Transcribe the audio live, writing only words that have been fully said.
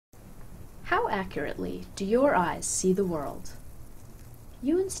How accurately do your eyes see the world?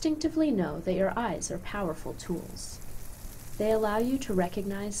 You instinctively know that your eyes are powerful tools. They allow you to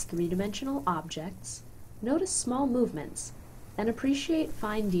recognize three-dimensional objects, notice small movements, and appreciate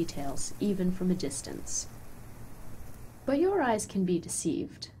fine details even from a distance. But your eyes can be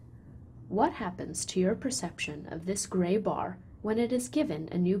deceived. What happens to your perception of this gray bar when it is given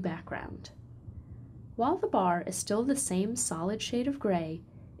a new background? While the bar is still the same solid shade of gray,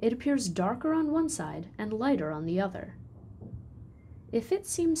 it appears darker on one side and lighter on the other. If it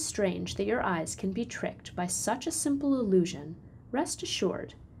seems strange that your eyes can be tricked by such a simple illusion, rest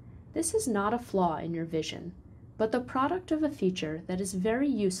assured, this is not a flaw in your vision, but the product of a feature that is very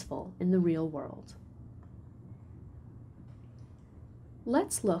useful in the real world.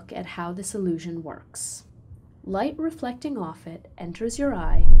 Let's look at how this illusion works. Light reflecting off it enters your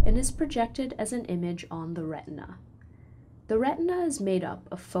eye and is projected as an image on the retina. The retina is made up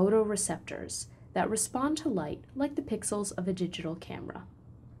of photoreceptors that respond to light like the pixels of a digital camera.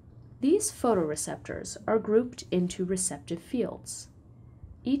 These photoreceptors are grouped into receptive fields.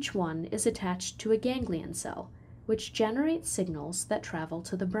 Each one is attached to a ganglion cell, which generates signals that travel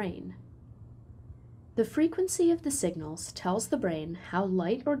to the brain. The frequency of the signals tells the brain how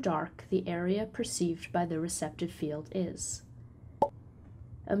light or dark the area perceived by the receptive field is.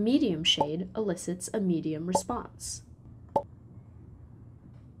 A medium shade elicits a medium response.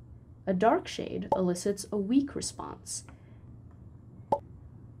 A dark shade elicits a weak response,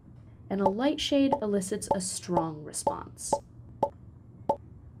 and a light shade elicits a strong response.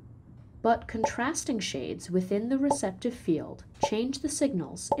 But contrasting shades within the receptive field change the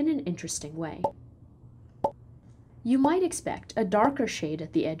signals in an interesting way. You might expect a darker shade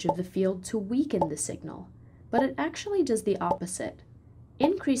at the edge of the field to weaken the signal, but it actually does the opposite,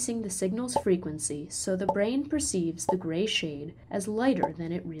 increasing the signal's frequency so the brain perceives the gray shade as lighter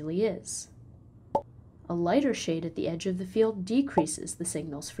than it really is. A lighter shade at the edge of the field decreases the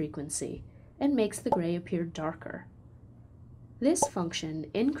signal's frequency and makes the gray appear darker. This function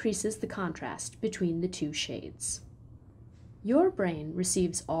increases the contrast between the two shades. Your brain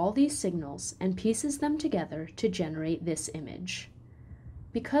receives all these signals and pieces them together to generate this image.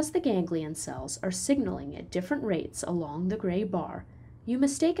 Because the ganglion cells are signaling at different rates along the gray bar, you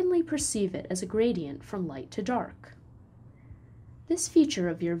mistakenly perceive it as a gradient from light to dark. This feature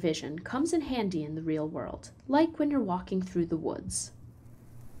of your vision comes in handy in the real world, like when you're walking through the woods.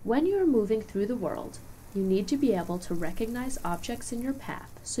 When you are moving through the world, you need to be able to recognize objects in your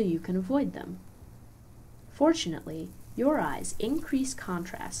path so you can avoid them. Fortunately, your eyes increase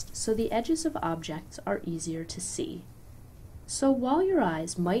contrast so the edges of objects are easier to see. So while your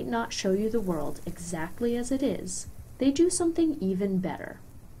eyes might not show you the world exactly as it is, they do something even better.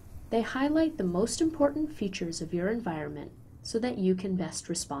 They highlight the most important features of your environment so that you can best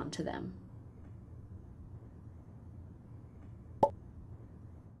respond to them.